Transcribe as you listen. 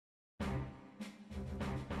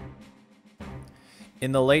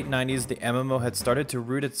In the late 90s, the MMO had started to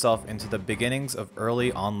root itself into the beginnings of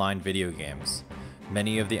early online video games.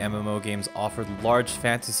 Many of the MMO games offered large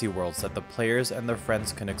fantasy worlds that the players and their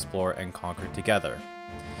friends can explore and conquer together.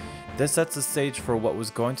 This sets the stage for what was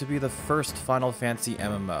going to be the first Final Fantasy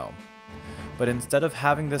MMO. But instead of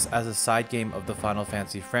having this as a side game of the Final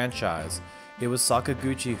Fantasy franchise, it was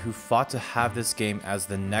Sakaguchi who fought to have this game as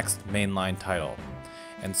the next mainline title.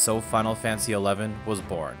 And so Final Fantasy XI was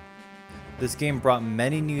born. This game brought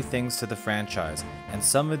many new things to the franchise, and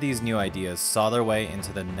some of these new ideas saw their way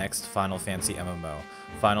into the next Final Fantasy MMO,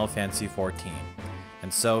 Final Fantasy XIV.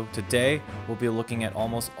 And so, today, we'll be looking at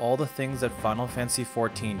almost all the things that Final Fantasy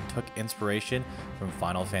XIV took inspiration from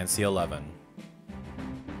Final Fantasy XI.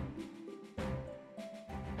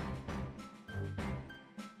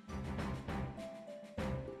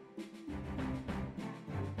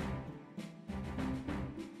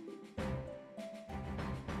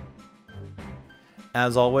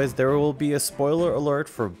 As always, there will be a spoiler alert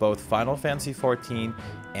for both Final Fantasy XIV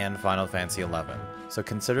and Final Fantasy XI, so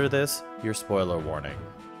consider this your spoiler warning.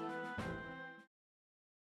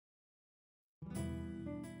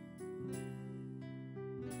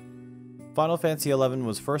 Final Fantasy XI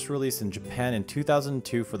was first released in Japan in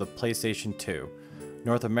 2002 for the PlayStation 2.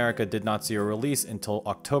 North America did not see a release until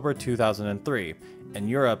October 2003, and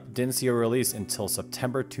Europe didn't see a release until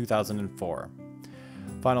September 2004.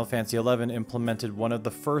 Final Fantasy XI implemented one of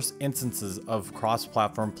the first instances of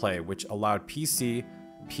cross-platform play, which allowed PC,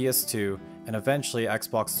 PS2, and eventually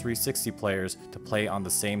Xbox 360 players to play on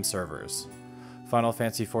the same servers. Final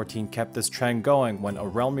Fantasy XIV kept this trend going when A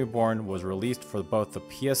Realm Reborn was released for both the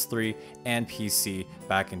PS3 and PC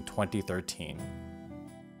back in 2013.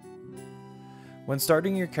 When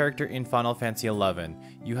starting your character in Final Fantasy XI,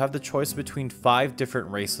 you have the choice between 5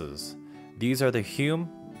 different races. These are the Hume,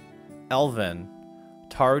 Elven,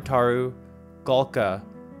 Tarutaru, Galka,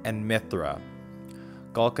 and Mithra.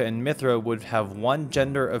 Galka and Mithra would have one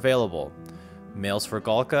gender available, males for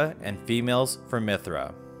Galka and females for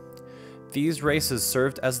Mithra. These races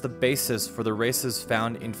served as the basis for the races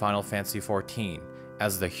found in Final Fantasy XIV,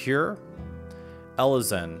 as the Hyur,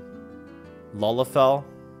 Elezen, Lullafell,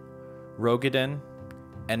 Rogadin,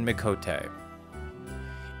 and Miqo'te.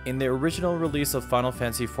 In the original release of Final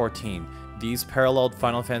Fantasy XIV, these paralleled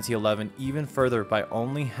Final Fantasy XI even further by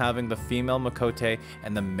only having the female Miqo'te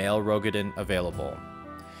and the male Rogadin available.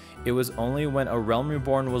 It was only when A Realm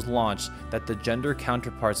Reborn was launched that the gender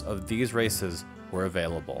counterparts of these races were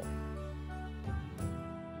available.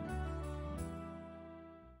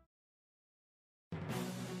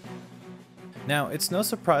 Now, it's no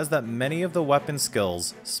surprise that many of the weapon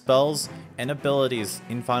skills, spells, and abilities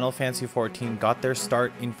in Final Fantasy XIV got their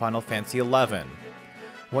start in Final Fantasy XI.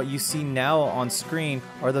 What you see now on screen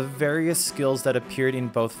are the various skills that appeared in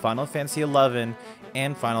both Final Fantasy XI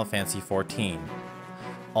and Final Fantasy XIV.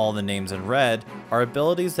 All the names in red are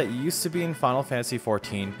abilities that used to be in Final Fantasy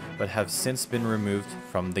XIV but have since been removed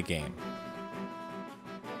from the game.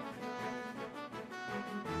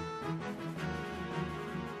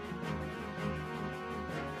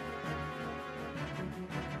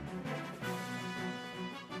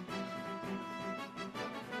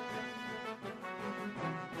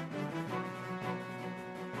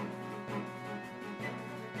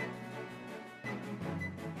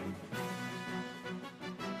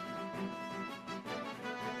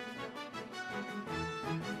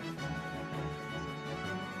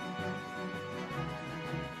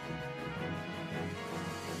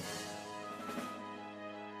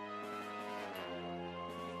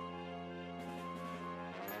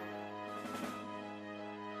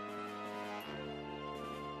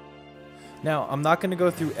 Now, I'm not going to go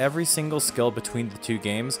through every single skill between the two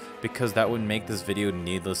games because that would make this video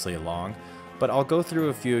needlessly long, but I'll go through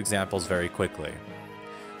a few examples very quickly.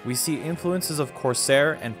 We see influences of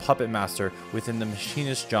Corsair and Puppet Master within the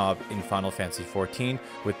Machinist job in Final Fantasy XIV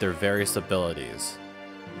with their various abilities.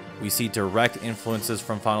 We see direct influences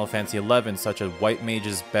from Final Fantasy XI such as White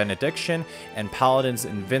Mage's Benediction and Paladin's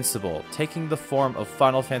Invincible, taking the form of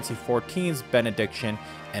Final Fantasy XIV's Benediction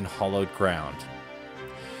and Hallowed Ground.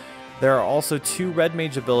 There are also 2 Red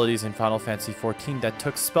Mage abilities in Final Fantasy XIV that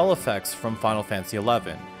took spell effects from Final Fantasy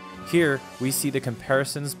XI. Here, we see the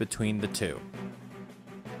comparisons between the two.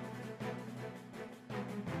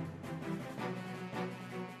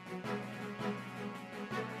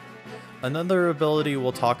 Another ability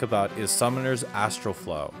we'll talk about is Summoner's Astral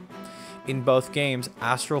Flow. In both games,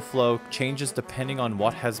 Astral Flow changes depending on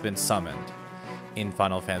what has been summoned. In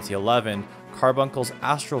Final Fantasy XI, Carbuncle's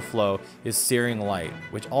Astral Flow is Searing Light,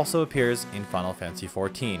 which also appears in Final Fantasy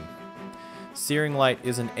XIV. Searing Light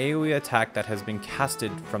is an AoE attack that has been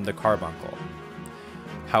casted from the Carbuncle.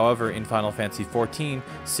 However, in Final Fantasy XIV,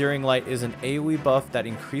 Searing Light is an AoE buff that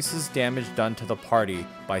increases damage done to the party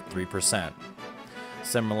by 3%.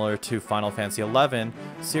 Similar to Final Fantasy XI,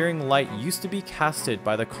 Searing Light used to be casted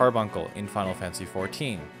by the Carbuncle in Final Fantasy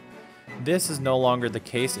XIV. This is no longer the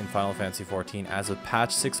case in Final Fantasy XIV as of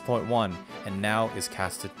patch 6.1 and now is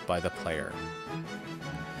casted by the player.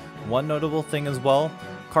 One notable thing as well,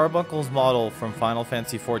 Carbuncle's model from Final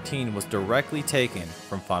Fantasy XIV was directly taken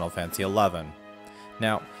from Final Fantasy XI.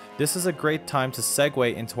 Now, this is a great time to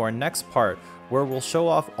segue into our next part where we'll show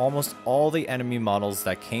off almost all the enemy models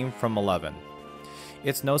that came from 11.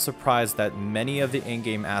 It's no surprise that many of the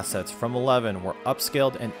in-game assets from 11 were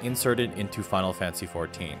upscaled and inserted into Final Fantasy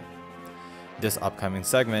XIV. This upcoming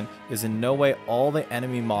segment is in no way all the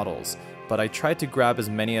enemy models, but I tried to grab as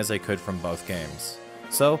many as I could from both games.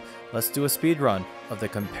 So, let's do a speedrun of the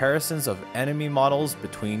comparisons of enemy models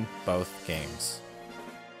between both games.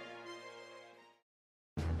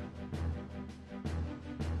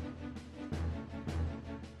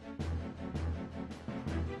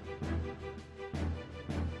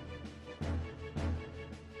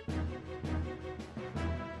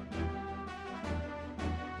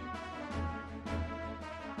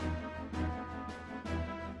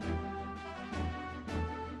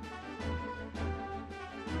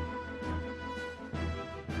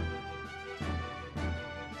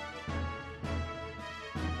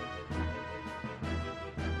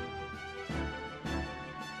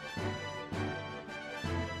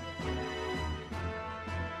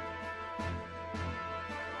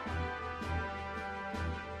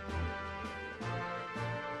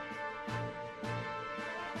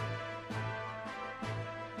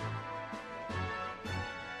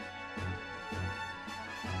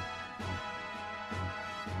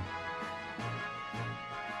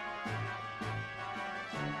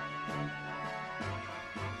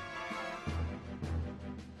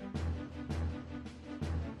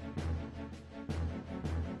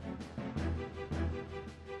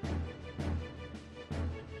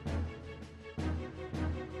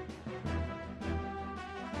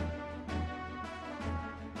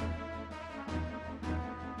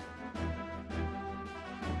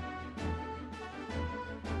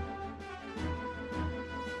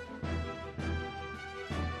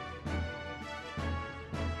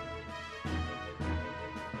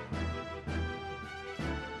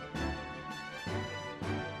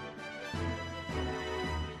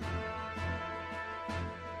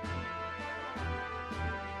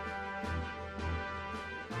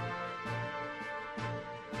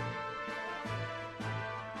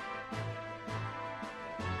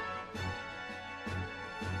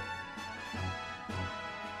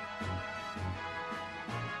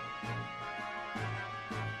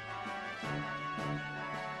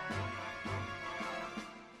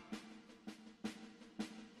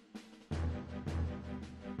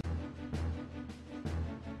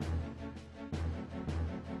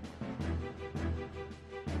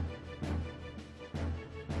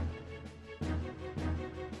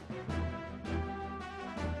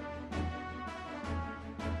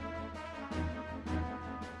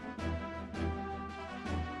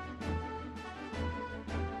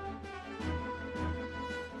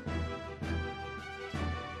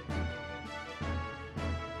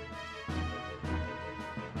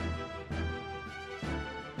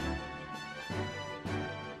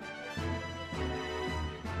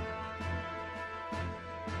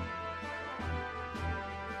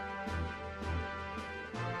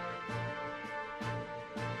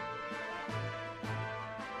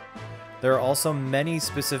 There are also many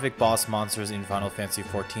specific boss monsters in Final Fantasy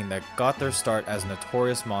XIV that got their start as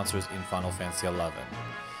notorious monsters in Final Fantasy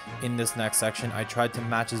XI. In this next section, I tried to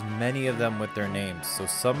match as many of them with their names, so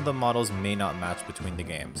some of the models may not match between the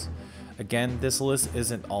games. Again, this list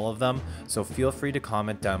isn't all of them, so feel free to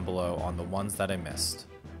comment down below on the ones that I missed.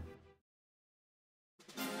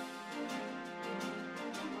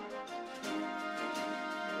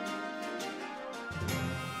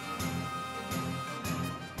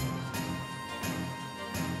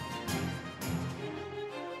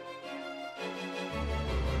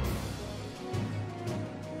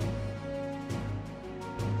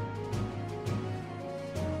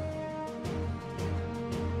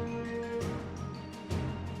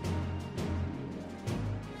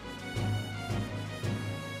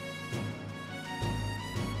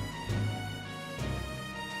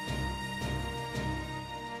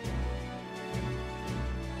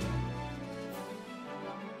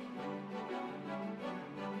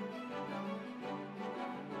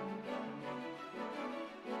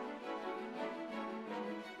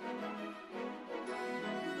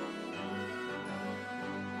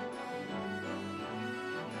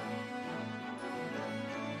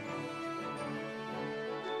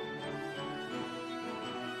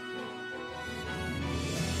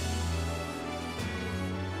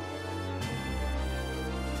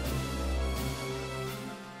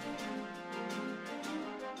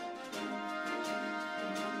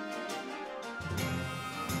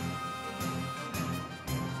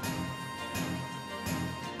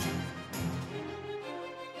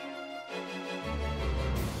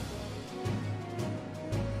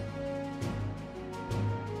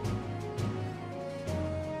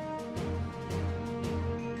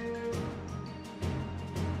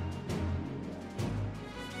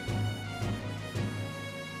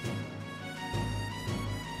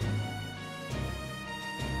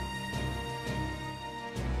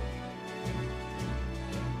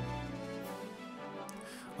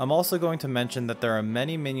 I'm also going to mention that there are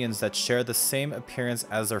many minions that share the same appearance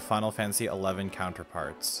as their Final Fantasy XI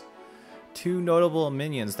counterparts. Two notable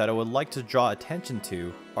minions that I would like to draw attention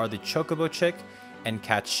to are the Chocobo Chick and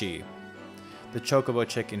Cat She. The Chocobo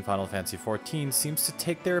Chick in Final Fantasy XIV seems to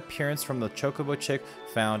take their appearance from the Chocobo Chick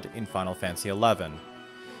found in Final Fantasy XI.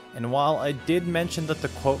 And while I did mention that the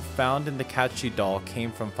quote found in the Cat She doll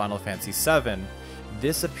came from Final Fantasy VII,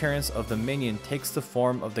 this appearance of the minion takes the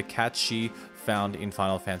form of the Cat She found in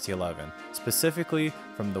Final Fantasy XI, specifically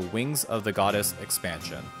from the Wings of the Goddess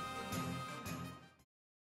expansion.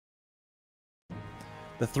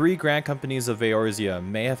 The three Grand Companies of Eorzea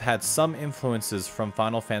may have had some influences from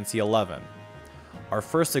Final Fantasy XI. Our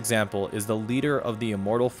first example is the leader of the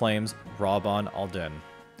Immortal Flames, Raubahn Aldin.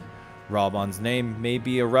 Raubahnn's name may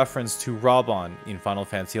be a reference to Raubahn in Final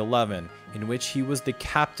Fantasy XI, in which he was the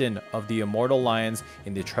captain of the Immortal Lions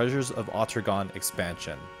in the Treasures of Otrgon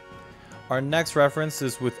expansion. Our next reference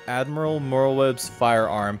is with Admiral Murlweb's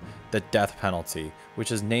firearm, the Death Penalty, which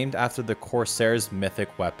is named after the Corsair's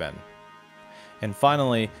mythic weapon. And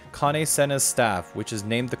finally, Kane Senna's staff, which is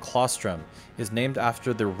named the Claustrum, is named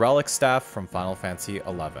after the relic staff from Final Fantasy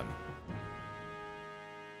XI.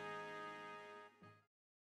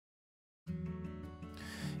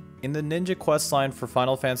 In the ninja questline for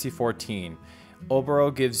Final Fantasy XIV,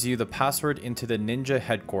 Oboro gives you the password into the ninja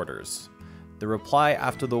headquarters. The reply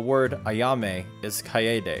after the word Ayame is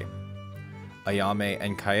Kaede. Ayame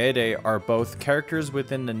and Kaede are both characters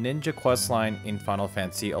within the ninja questline in Final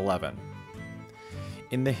Fantasy XI.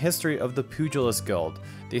 In the history of the Pugilist Guild,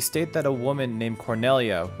 they state that a woman named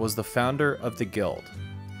Cornelia was the founder of the guild.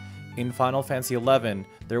 In Final Fantasy XI,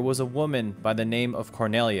 there was a woman by the name of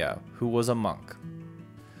Cornelia, who was a monk.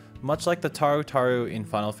 Much like the Taru in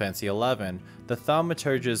Final Fantasy XI, the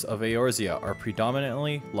thaumaturges of Eorzea are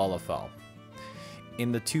predominantly Lalafell.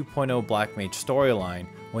 In the 2.0 Black Mage storyline,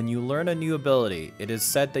 when you learn a new ability, it is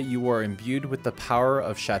said that you are imbued with the power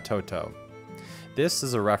of Chateau. This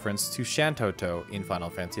is a reference to Shantoto in Final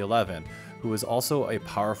Fantasy XI, who is also a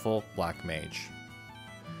powerful Black Mage.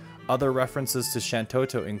 Other references to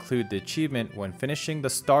Shantoto include the achievement when finishing the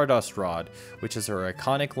Stardust Rod, which is her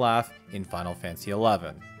iconic laugh in Final Fantasy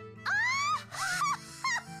XI.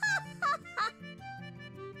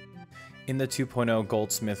 In the 2.0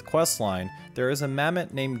 Goldsmith questline, there is a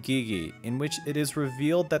mammoth named Gigi, in which it is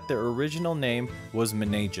revealed that their original name was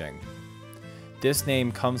Menaging. This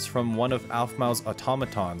name comes from one of Alphmao's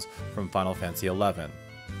automatons from Final Fantasy XI.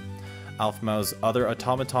 Alphmao's other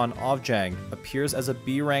automaton, Ovjang, appears as a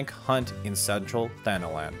B-rank hunt in Central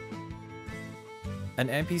Thanalan. An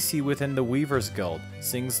NPC within the Weaver's Guild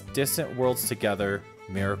sings Distant Worlds Together,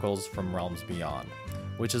 Miracles from Realms Beyond,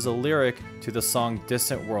 which is a lyric to the song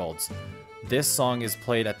Distant Worlds. This song is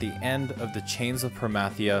played at the end of the Chains of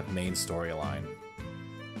Promathia main storyline.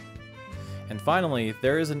 And finally,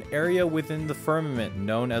 there is an area within the firmament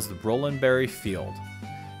known as the Rolandberry Field.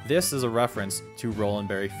 This is a reference to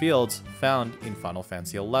Rolandberry Fields found in Final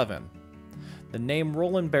Fantasy XI. The name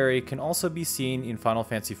Rolandberry can also be seen in Final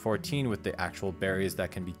Fantasy XIV with the actual berries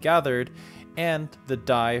that can be gathered, and the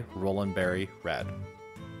dye Rolandberry Red.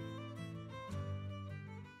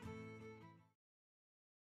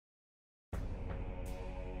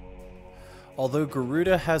 Although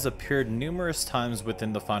Garuda has appeared numerous times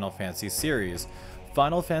within the Final Fantasy series,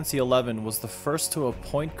 Final Fantasy XI was the first to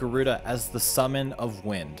appoint Garuda as the Summon of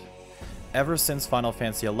Wind. Ever since Final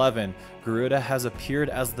Fantasy XI, Garuda has appeared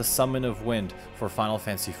as the Summon of Wind for Final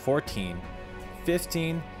Fantasy XIV,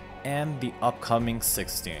 XV, and the upcoming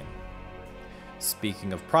 16.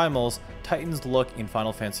 Speaking of primals, Titan's look in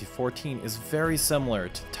Final Fantasy XIV is very similar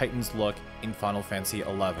to Titan's look in Final Fantasy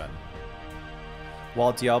XI.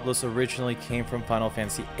 While Diablos originally came from Final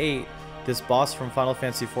Fantasy VIII, this boss from Final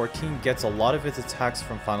Fantasy XIV gets a lot of its attacks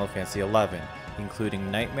from Final Fantasy XI, including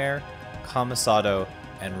Nightmare, Kamisado,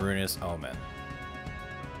 and Ruinous Omen.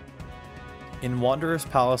 In Wanderer's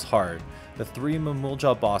Palace Heart, the three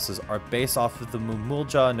Mumulja bosses are based off of the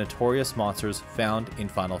Mumulja notorious monsters found in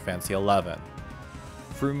Final Fantasy XI.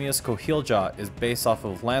 Frumius Kohilja is based off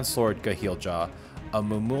of Lancelord Gahilja, a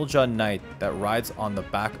Mumulja knight that rides on the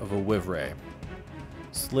back of a Wivray.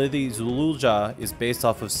 Slithy Zululja is based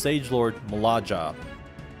off of Sagelord Malaja.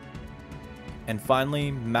 And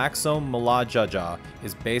finally, Maxo Malajaja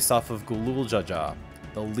is based off of Gululjaja,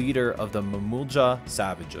 the leader of the Mumulja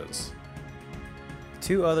Savages.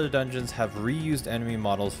 Two other dungeons have reused enemy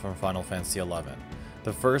models from Final Fantasy XI.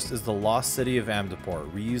 The first is the Lost City of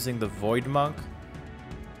Amdapor, reusing the Void Monk,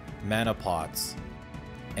 Mana Pots,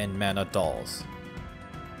 and Mana Dolls.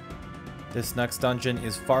 This next dungeon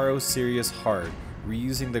is Pharaoh's Serious Heart,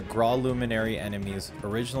 reusing the Gra Luminary enemies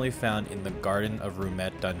originally found in the Garden of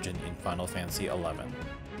Ruh'met dungeon in Final Fantasy XI.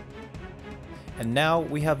 And now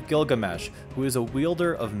we have Gilgamesh, who is a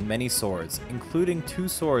wielder of many swords, including 2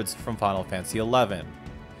 swords from Final Fantasy XI.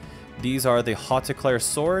 These are the Hauteclair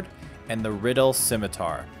sword and the Riddle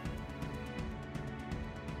scimitar.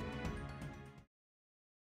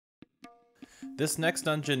 This next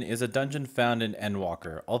dungeon is a dungeon found in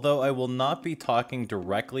Endwalker. Although I will not be talking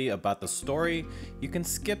directly about the story, you can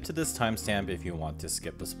skip to this timestamp if you want to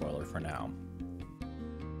skip the spoiler for now.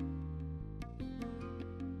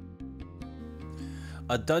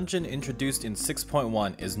 A dungeon introduced in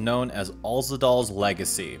 6.1 is known as Alzadal's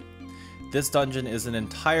Legacy. This dungeon is an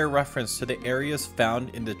entire reference to the areas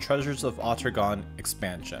found in the Treasures of Otrgon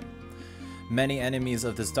expansion. Many enemies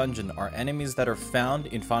of this dungeon are enemies that are found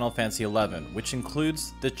in Final Fantasy XI, which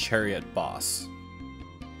includes the Chariot boss.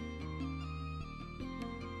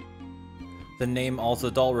 The name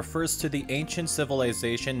Alzadal refers to the ancient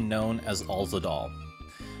civilization known as Alzadal.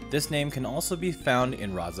 This name can also be found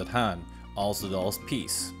in Razadhan, Alzadal's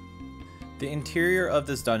Peace. The interior of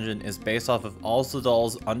this dungeon is based off of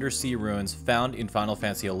Alzadal's undersea ruins found in Final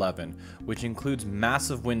Fantasy XI, which includes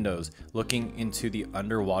massive windows looking into the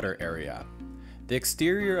underwater area. The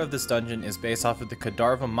exterior of this dungeon is based off of the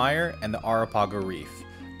Kadarva Mire and the Arapago Reef,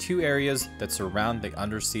 2 areas that surround the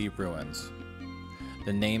undersea ruins.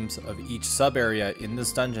 The names of each sub-area in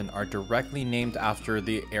this dungeon are directly named after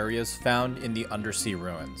the areas found in the undersea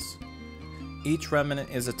ruins. Each remnant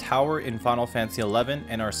is a tower in Final Fantasy XI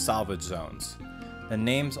and are salvage zones. The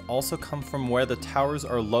names also come from where the towers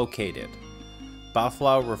are located.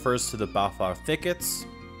 Baflau refers to the Baflau thickets,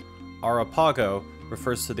 Arapago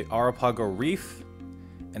refers to the Arapago Reef,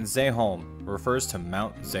 and Zeholm refers to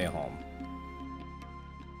Mount Zeholm.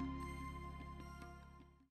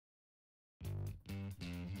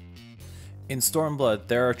 In Stormblood,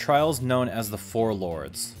 there are trials known as the 4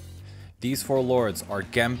 Lords. These 4 Lords are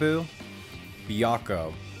Genbu,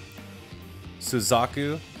 Byakko,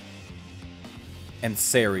 Suzaku, and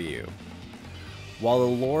Seiryu. While the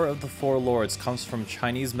lore of the 4 Lords comes from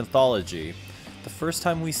Chinese mythology, the first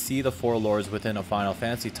time we see the 4 Lords within a Final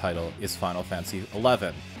Fantasy title is Final Fantasy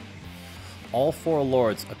XI. All 4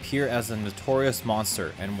 Lords appear as a notorious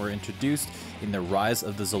monster and were introduced in the Rise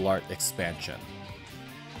of the Zolart expansion.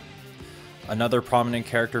 Another prominent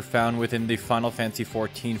character found within the Final Fantasy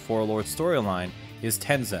XIV 4 Lord storyline is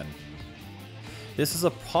Tenzin. This is a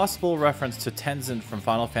possible reference to Tenzin from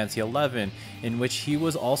Final Fantasy XI, in which he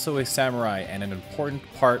was also a samurai and an important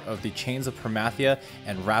part of the Chains of Promathia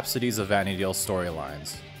and Rhapsodies of Vana'diel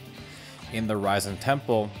storylines. In the Reisen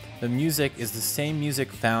Temple, the music is the same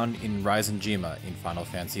music found in Reisenjima in Final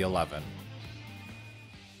Fantasy XI.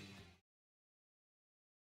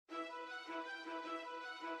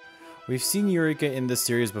 We've seen Eureka in this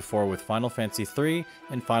series before with Final Fantasy III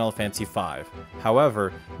and Final Fantasy V.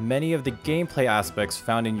 However, many of the gameplay aspects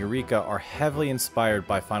found in Eureka are heavily inspired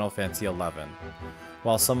by Final Fantasy XI.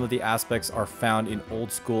 While some of the aspects are found in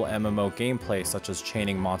old school MMO gameplay such as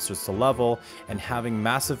chaining monsters to level and having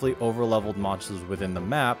massively overleveled monsters within the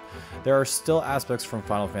map, there are still aspects from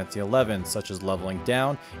Final Fantasy XI such as leveling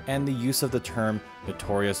down and the use of the term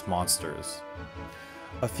notorious monsters.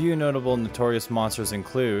 A few notable notorious monsters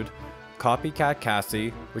include Copycat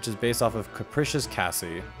Cassie, which is based off of Capricious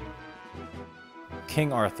Cassie,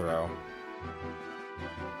 King Arthro,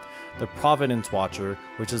 the Providence Watcher,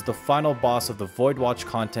 which is the final boss of the Void Watch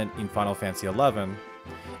content in Final Fantasy XI,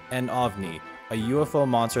 and Ovni, a UFO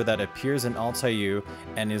monster that appears in Altair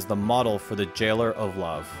and is the model for the Jailer of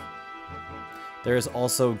Love. There is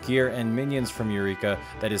also gear and minions from Eureka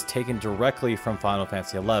that is taken directly from Final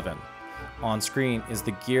Fantasy XI. On screen is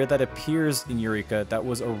the gear that appears in Eureka that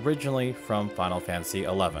was originally from Final Fantasy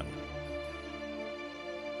XI.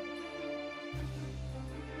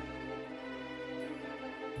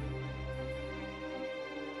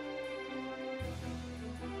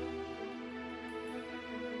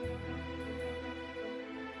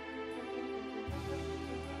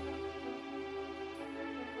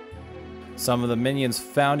 Some of the minions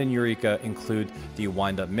found in Eureka include the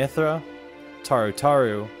Wind-Up Mithra,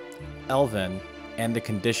 Tarutaru, Elven, and the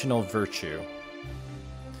Conditional Virtue.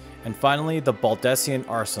 And finally, the Baldessian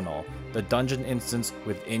Arsenal, the dungeon instance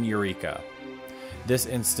within Eureka. This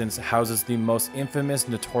instance houses the most infamous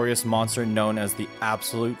notorious monster known as the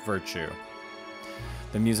Absolute Virtue.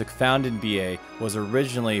 The music found in BA was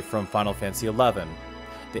originally from Final Fantasy XI.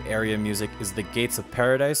 The area music is the Gates of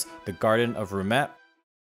Paradise, the Garden of Ruh'met,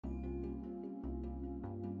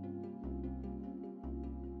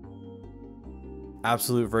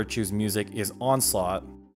 Absolute Virtue's music is Onslaught,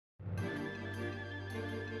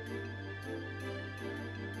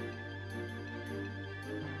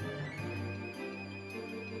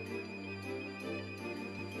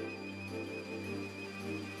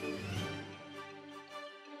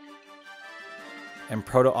 and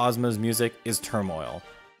Proto-Ozma's music is Turmoil.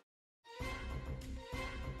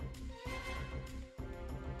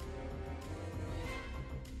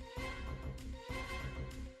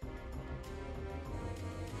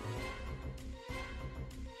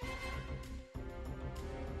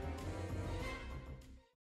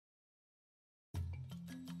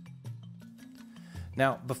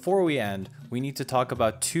 Now, before we end, we need to talk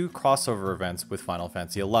about two crossover events with Final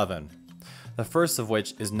Fantasy XI. The first of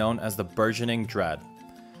which is known as the Burgeoning Dread.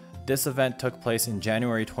 This event took place in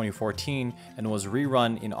January 2014 and was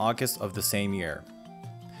rerun in August of the same year.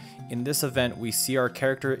 In this event, we see our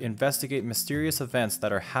character investigate mysterious events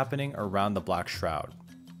that are happening around the Black Shroud.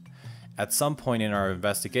 At some point in our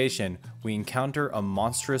investigation, we encounter a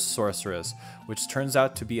monstrous sorceress, which turns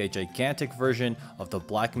out to be a gigantic version of the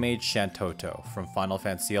Black Mage Chateau from Final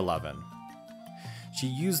Fantasy XI. She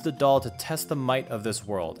used the doll to test the might of this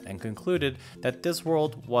world and concluded that this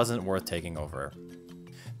world wasn't worth taking over.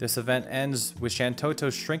 This event ends with Chateau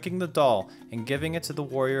shrinking the doll and giving it to the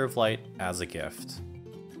Warrior of Light as a gift.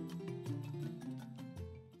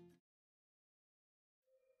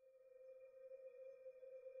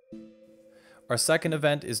 Our second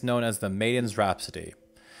event is known as the Maiden's Rhapsody.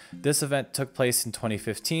 This event took place in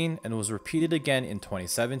 2015 and was repeated again in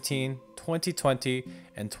 2017, 2020,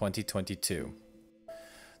 and 2022.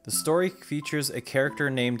 The story features a character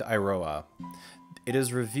named Iroha. It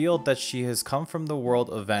is revealed that she has come from the world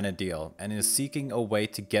of Vana'diel and is seeking a way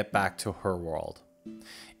to get back to her world.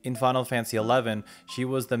 In Final Fantasy XI, she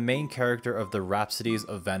was the main character of the Rhapsodies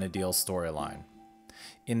of Vana'diel storyline.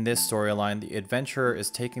 In this storyline, the adventurer is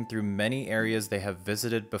taken through many areas they have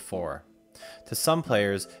visited before. To some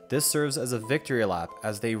players, this serves as a victory lap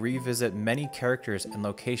as they revisit many characters and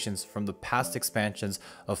locations from the past expansions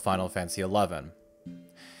of Final Fantasy XI.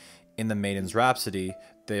 In the Maiden's Rhapsody,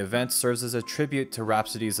 the event serves as a tribute to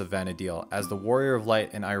Rhapsodies of Vana'diel, as the Warrior of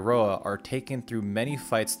Light and Iroha are taken through many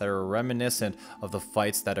fights that are reminiscent of the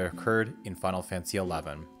fights that occurred in Final Fantasy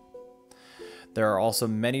XI. There are also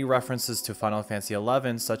many references to Final Fantasy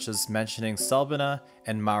XI, such as mentioning Selbina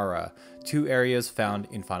and Mara, two areas found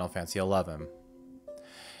in Final Fantasy XI.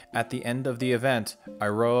 At the end of the event,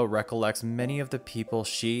 Iroha recollects many of the people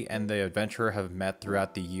she and the adventurer have met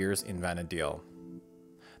throughout the years in Vana'diel.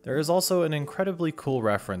 There is also an incredibly cool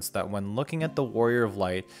reference that when looking at the Warrior of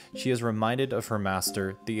Light, she is reminded of her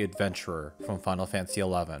master, the Adventurer, from Final Fantasy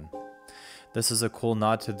XI. This is a cool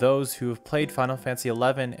nod to those who have played Final Fantasy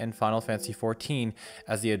XI and Final Fantasy XIV,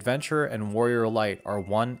 as the Adventurer and Warrior of Light are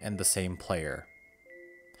one and the same player.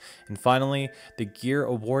 And finally, the gear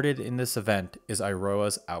awarded in this event is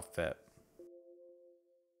Iroha's outfit.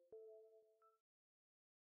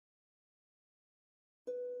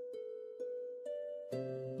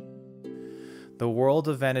 The world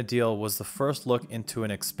of Vana'diel was the first look into an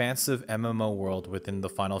expansive MMO world within the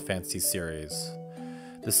Final Fantasy series.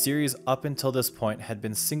 The series up until this point had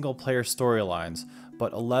been single-player storylines,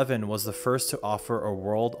 but 11 was the first to offer a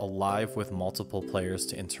world alive with multiple players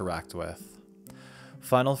to interact with.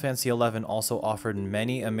 Final Fantasy XI also offered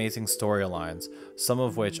many amazing storylines, some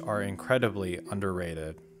of which are incredibly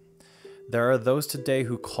underrated. There are those today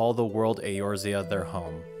who call the world Eorzea their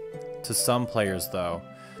home. To some players, though,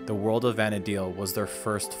 the world of Vana'diel was their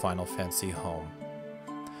first Final Fantasy home.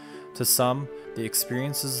 To some, the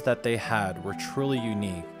experiences that they had were truly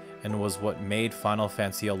unique and was what made Final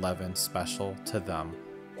Fantasy XI special to them.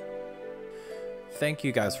 Thank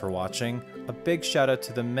you guys for watching. A big shout out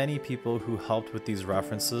to the many people who helped with these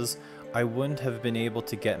references. I wouldn't have been able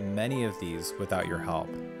to get many of these without your help.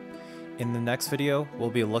 In the next video, we'll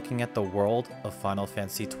be looking at the world of Final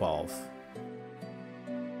Fantasy XII.